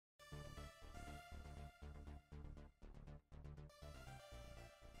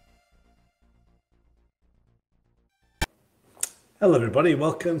Hello everybody,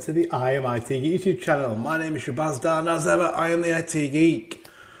 welcome to the I Am IT Geek YouTube channel. My name is Shabaz Darr, and as ever, I am the IT Geek.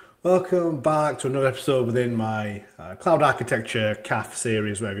 Welcome back to another episode within my Cloud Architecture CAF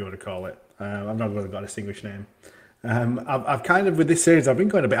series, whatever you want to call it. I've not really got a distinguished name. I've kind of, with this series, I've been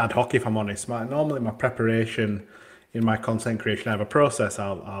going a bit ad hoc if I'm honest. Normally my preparation in my content creation, I have a process.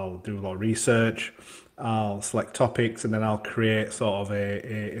 I'll do a lot of research, I'll select topics, and then I'll create sort of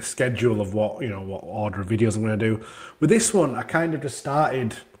a schedule of what order of videos I'm going to do. With this one, I kind of just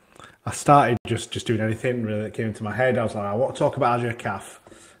started. I started just doing anything really that came into my head. I was like, I want to talk about Azure CAF,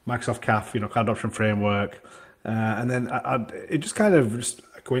 Microsoft CAF, Cloud Adoption Framework, and then it just kind of just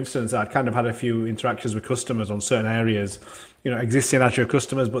a coincidence that I'd kind of had a few interactions with customers on certain areas, existing Azure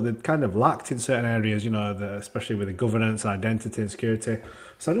customers, but they kind of lacked in certain areas, especially with the governance, identity, and security.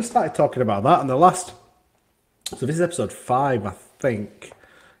 So I just started talking about that, and so this is episode 5, I think.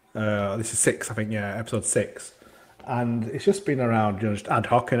 This is 6, I think, yeah, episode 6. And it's just been around, just ad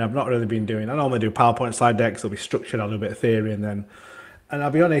hoc, and I've not really been doing. I normally do PowerPoint slide decks. It'll be structured, I'll do a bit of theory, and I'll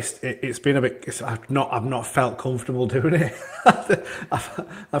be honest, it's been a bit. I've not felt comfortable doing it.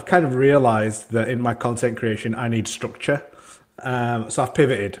 I've kind of realised that in my content creation, I need structure. So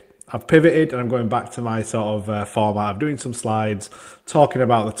I've pivoted, and I'm going back to my sort of format of doing some slides, talking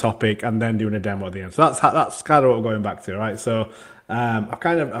about the topic, and then doing a demo at the end. So that's kind of what we're going back to, right? So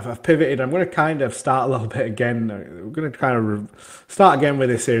I've pivoted. I'm going to kind of start a little bit again. We're going to kind of start again with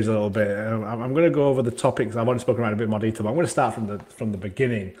this series a little bit. I'm going to go over the topics I've already spoken about in a bit more detail, but I'm going to start from the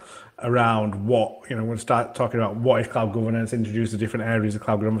beginning around what, I'm going to start talking about what is cloud governance, introduce the different areas of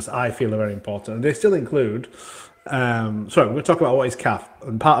cloud governance I feel are very important. And they still include, we're going to talk about what is CAF,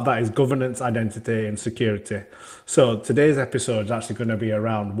 and part of that is governance, identity, and security. So today's episode is actually going to be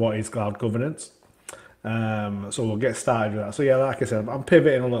around what is cloud governance. So we'll get started with that. So yeah, like I said, I'm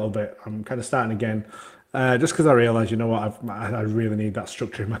pivoting a little bit. I'm kind of starting again, just because I realised, I really need that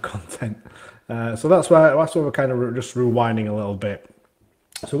structure in my content. So that's why we're kind of just rewinding a little bit.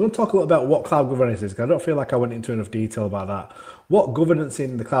 So we're going to talk a little about what cloud governance is, because I don't feel like I went into enough detail about that. What governance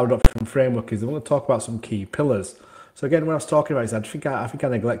in the cloud adoption framework is. I'm going to talk about some key pillars. So again, when I was talking about this, I think I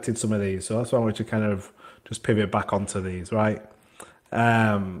neglected some of these. So that's why I wanted to kind of just pivot back onto these, right?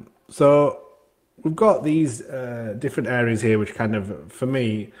 So we've got these different areas here, which kind of, for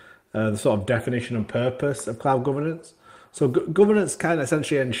me, the sort of definition and purpose of cloud governance. So governance kind of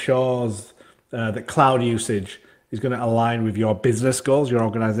essentially ensures that cloud usage is going to align with your business goals, your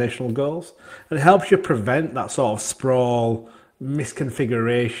organizational goals, and it helps you prevent that sort of sprawl,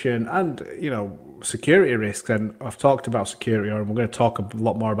 misconfiguration, and security risks. And I've talked about security, and we're going to talk a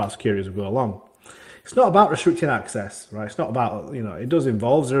lot more about security as we go along. It's not about restricting access, right? It's not about, it does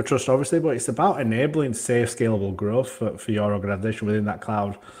involve zero trust, obviously, but it's about enabling safe, scalable growth for your organization within that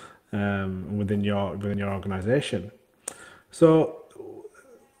cloud, within your organization. So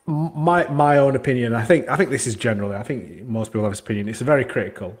my own opinion, I think this is generally, I think most people have this opinion, it's very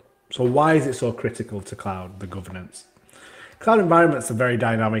critical. So why is it so critical to cloud, the governance? Cloud environments are very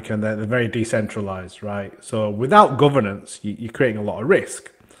dynamic and they're very decentralized, right? So without governance, you're creating a lot of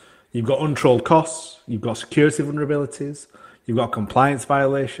risk. You've got uncontrolled costs, you've got security vulnerabilities, you've got compliance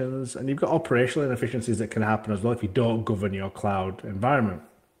violations, and you've got operational inefficiencies that can happen as well if you don't govern your cloud environment.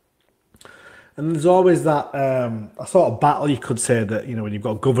 And there's always that a sort of battle, you could say, that when you've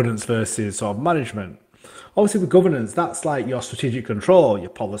got governance versus sort of management. Obviously with governance, that's like your strategic control, your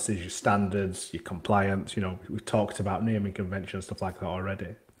policies, your standards, your compliance. We've talked about naming conventions, stuff like that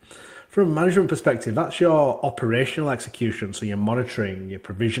already. From a management perspective, that's your operational execution, so your monitoring, your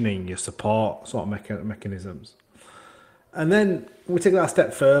provisioning, your support sort of mechanisms. And then we take that a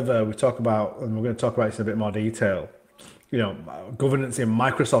step further, we talk about, and we're going to talk about this in a bit more detail, governance in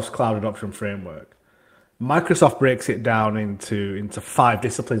Microsoft's cloud adoption framework. Microsoft breaks it down into 5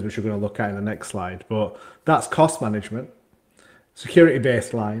 disciplines, which we're going to look at in the next slide, but that's cost management, security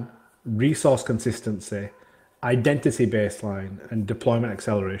baseline, resource consistency, identity baseline, and deployment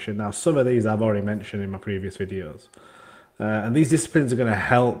acceleration. Now, some of these I've already mentioned in my previous videos. And these disciplines are going to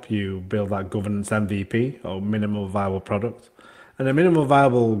help you build that governance MVP, or minimal viable product. And a minimal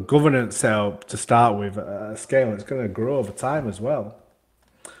viable governance setup to start with at a scale, it's going to grow over time as well.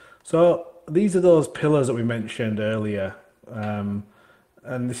 So these are those pillars that we mentioned earlier.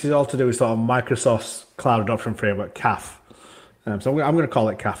 And this is all to do with sort of Microsoft's cloud adoption framework, CAF. So I'm going to call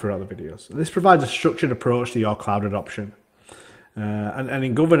it CAF throughout the videos. This provides a structured approach to your cloud adoption, and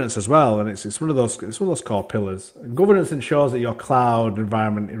in governance as well. And it's one of those core pillars. And governance ensures that your cloud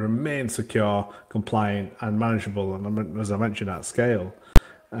environment remains secure, compliant, and manageable. And as I mentioned, at scale.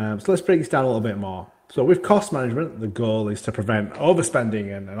 So let's break this down a little bit more. So with cost management, the goal is to prevent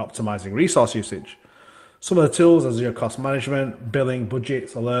overspending and optimizing resource usage. Some of the tools, Azure cost management, billing,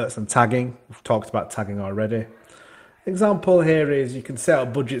 budgets, alerts, and tagging. We've talked about tagging already. Example here is you can set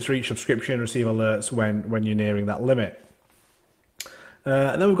up budgets for each subscription and receive alerts when you're nearing that limit.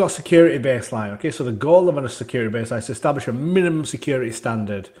 And then we've got security baseline. Okay, so the goal of a security baseline is to establish a minimum security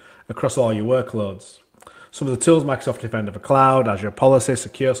standard across all your workloads. Some of the tools: Microsoft Defender for Cloud, Azure Policy,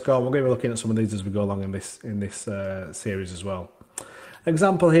 Secure Score. We're going to be looking at some of these as we go along in this series as well.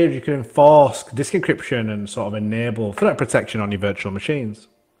 Example here: you can enforce disk encryption and sort of enable threat protection on your virtual machines.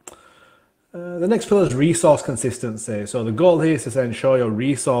 The next pillar is resource consistency. So the goal here is to ensure your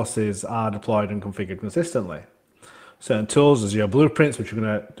resources are deployed and configured consistently. Certain tools, as your blueprints, which we're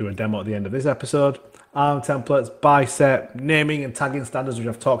going to do a demo at the end of this episode, ARM templates, bicep, naming and tagging standards, which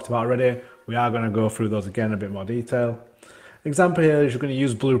I've talked about already. We are going to go through those again in a bit more detail. Example here is you're going to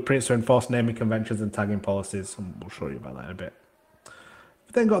use blueprints to enforce naming conventions and tagging policies, and we'll show you about that in a bit.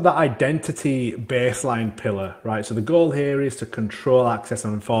 We've then got that identity baseline pillar, right? So the goal here is to control access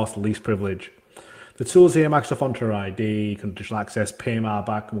and enforce least privilege. The tools here: Microsoft Entra ID, conditional access, PIM,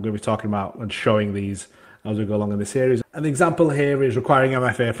 RBAC, and we're going to be talking about and showing these as we go along in the series. And the example here is requiring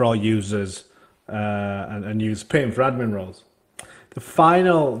MFA for all users and use PIM for admin roles. The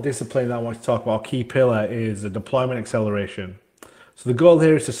final discipline that I want to talk about, key pillar, is the deployment acceleration. So the goal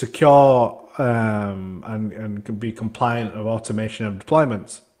here is to secure and be compliant of automation of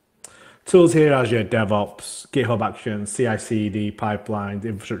deployments. Tools here: Azure DevOps, GitHub Actions, CI/CD pipelines,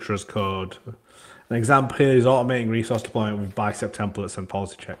 infrastructure as code. An example here is automating resource deployment with bicep templates and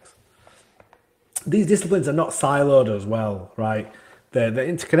policy checks. These disciplines are not siloed as well, right? They're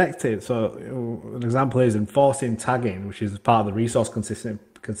interconnected. So an example is enforcing tagging, which is part of the resource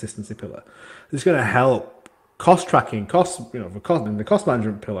consistency pillar. This is going to help cost tracking, in the cost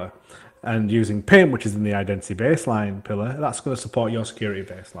management pillar, and using PIM, which is in the identity baseline pillar. That's going to support your security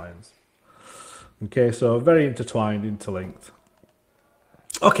baselines. Okay, so very intertwined, interlinked.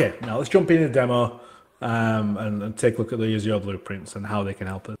 Okay, now let's jump into the demo and take a look at the Azure blueprints and how they can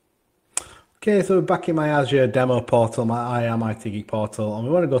help us. Okay, so we're back in my Azure demo portal, my IT Geek portal, and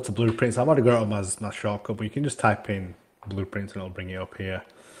we want to go to blueprints. I've already got it on my shortcut, but you can just type in blueprints and it'll bring it up here.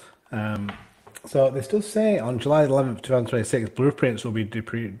 So this does say on July 11th, 2026, blueprints will be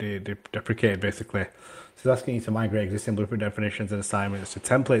deprecated basically. So it's asking you to migrate existing blueprint definitions and assignments to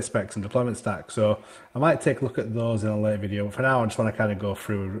template specs and deployment stack. So I might take a look at those in a later video, but for now I just want to kind of go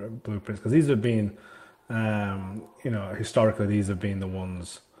through blueprints because these have been, historically these have been the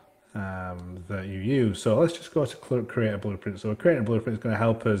ones that you use. So let's just go to create a blueprint. So creating a blueprint is going to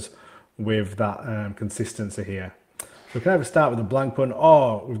help us with that consistency here. So we can either start with a blank one,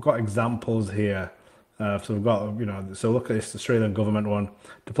 or we've got examples here. So we've got, so look at this Australian government one.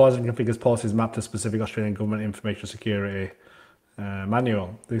 Deploys and configures policies mapped to specific Australian government information security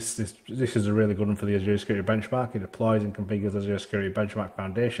manual. This is a really good one for the Azure Security Benchmark. It deploys and configures Azure Security Benchmark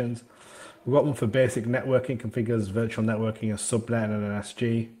foundations. We've got one for basic networking, configures virtual networking, a subnet and an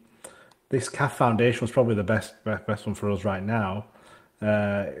SG. This CAF Foundation was probably the best one for us right now.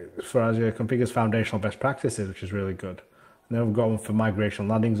 For Azure, configures foundational best practices, which is really good. And then we've got one for migration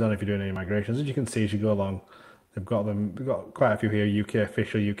landing zone if you're doing any migrations. As you can see as you go along, they've got quite a few here. UK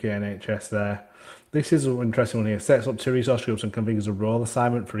official, UK NHS there. This is an interesting one here. Sets up 2 resource groups and configures a role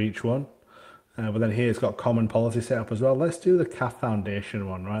assignment for each one. But then here it's got common policy set up as well. Let's do the CAF Foundation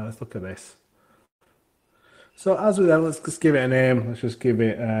one, right? Let's look at this. So as with that, let's just give it a name. Let's just give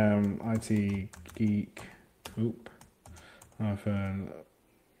it IT Geek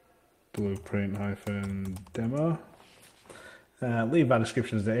blueprint demo. Leave that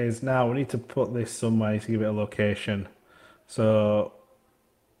description as it is. Now we need to put this somewhere to give it a location. So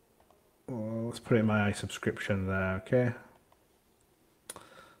let's put it in my subscription there, okay?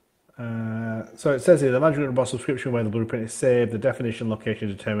 So it says here, the management robot subscription where the blueprint is saved, the definition location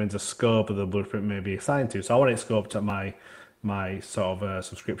determines the scope of the blueprint may be assigned to. So I want it scoped at my sort of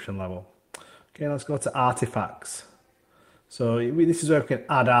subscription level. Okay, let's go to artifacts. So this is where we can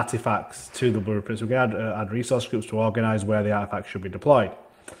add artifacts to the blueprint. So we can add resource groups to organize where the artifacts should be deployed.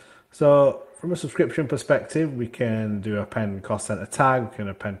 So from a subscription perspective, we can do append cost center tag, we can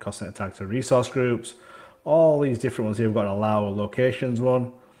append cost center tag to resource groups. All these different ones here, we've got an allow locations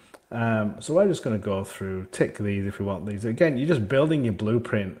one. So we're just going to go through, tick these if we want these. Again, you're just building your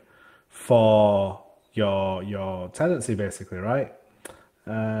blueprint for your tenancy basically, right?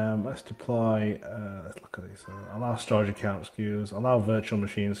 Let's deploy, let's look at these. So allow storage account SKUs, allow virtual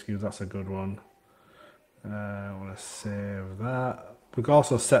machine SKUs, that's a good one. I want to save that. We can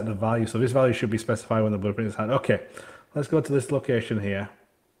also set the value, so this value should be specified when the blueprint is handed. Okay, let's go to this location here.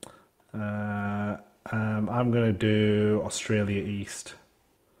 I'm going to do Australia East.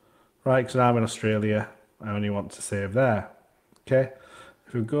 Right, so now I'm in Australia. I only want to save there. Okay,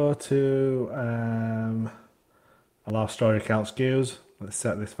 if we go to allow storage account SKUs, let's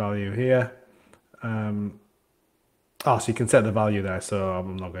set this value here. So you can set the value there, so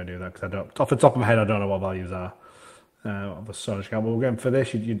I'm not going to do that because I don't, off the top of my head, I don't know what values are of a storage account. But again, for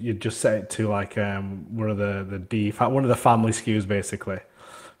this, you just set it to like one of the family SKUs basically.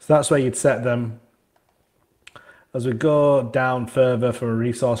 So that's where you'd set them. As we go down further for a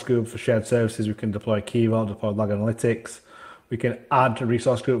resource group for shared services, we can deploy Key Vault, deploy log analytics. We can add a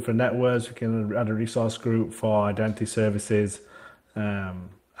resource group for networks. We can add a resource group for identity services, and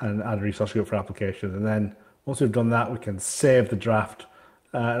add a resource group for applications. And then once we've done that, we can save the draft.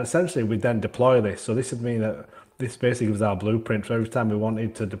 And essentially, we then deploy this. So this would mean that this basically gives our blueprint for every time we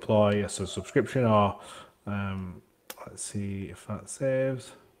wanted to deploy a subscription or, let's see if that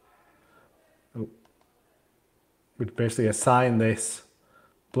saves. Oh. We'd basically assign this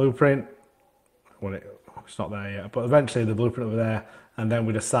blueprint. It's not there yet, but eventually the blueprint will be there, and then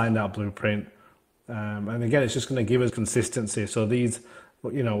we'd assign that blueprint. And again, it's just going to give us consistency. So these,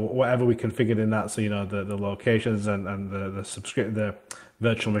 whatever we configured in that, so the locations and the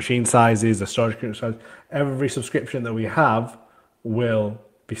virtual machine sizes, the storage group size, every subscription that we have will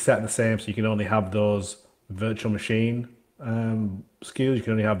be set the same. So you can only have those virtual machine SKUs. You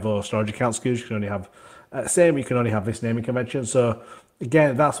can only have those storage account SKUs. You can only have same. You can only have this naming convention. So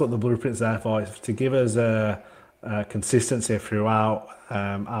again, that's what the blueprint's there for, is to give us a consistency throughout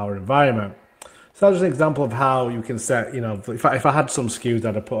our environment. So that's just an example of how you can set, if I had some SKUs,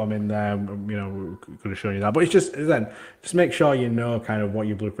 I'd have put them in there, could have shown you that. But it's just make sure you know kind of what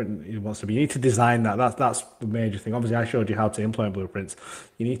your blueprint wants to be. You need to design that. That's the major thing. Obviously, I showed you how to implement blueprints.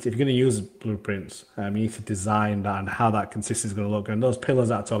 If you're going to use blueprints, you need to design that and how that consistency is going to look. And those pillars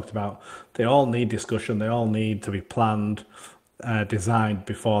that I talked about, they all need discussion. They all need to be planned, designed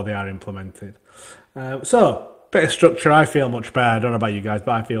before they are implemented. So, bit of structure. I feel much better. I don't know about you guys,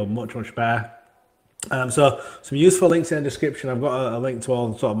 but I feel much, much better. So some useful links in the description. I've got a link to all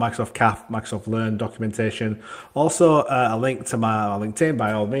the sort of Microsoft CAF, Microsoft Learn documentation. Also a link to my LinkedIn.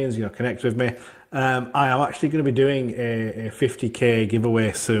 By all means, connect with me. I am actually going to be doing a 50k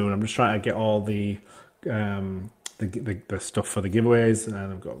giveaway soon. I'm just trying to get all the stuff for the giveaways, and I'm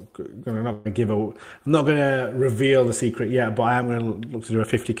not going to reveal the secret yet, but I am going to look to do a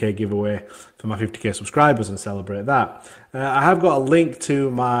 50k giveaway for my 50k subscribers and celebrate that. I have got a link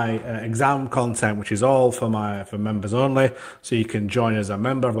to my exam content, which is all for members only, so you can join as a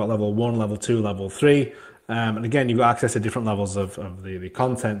member. I've got level 1, level 2, level 3. And again, you've got access to different levels of the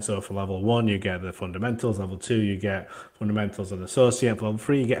content. So for level 1, you get the fundamentals. Level 2, you get fundamentals and associate. For level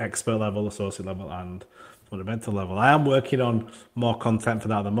 3, you get expert level, associate level, and fundamental level. I am working on more content for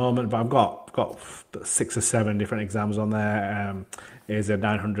that at the moment, but I've got 6 or 7 different exams on there. AZ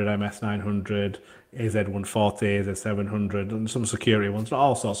 900, MS 900, AZ 140, AZ 700, and some security ones,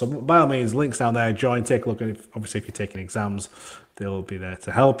 all sorts. So by all means, links down there. Join, take a look. And obviously, if you're taking exams, they'll be there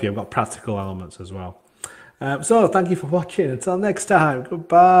to help you. I've got practical elements as well. So thank you for watching. Until next time,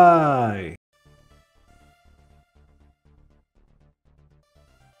 goodbye.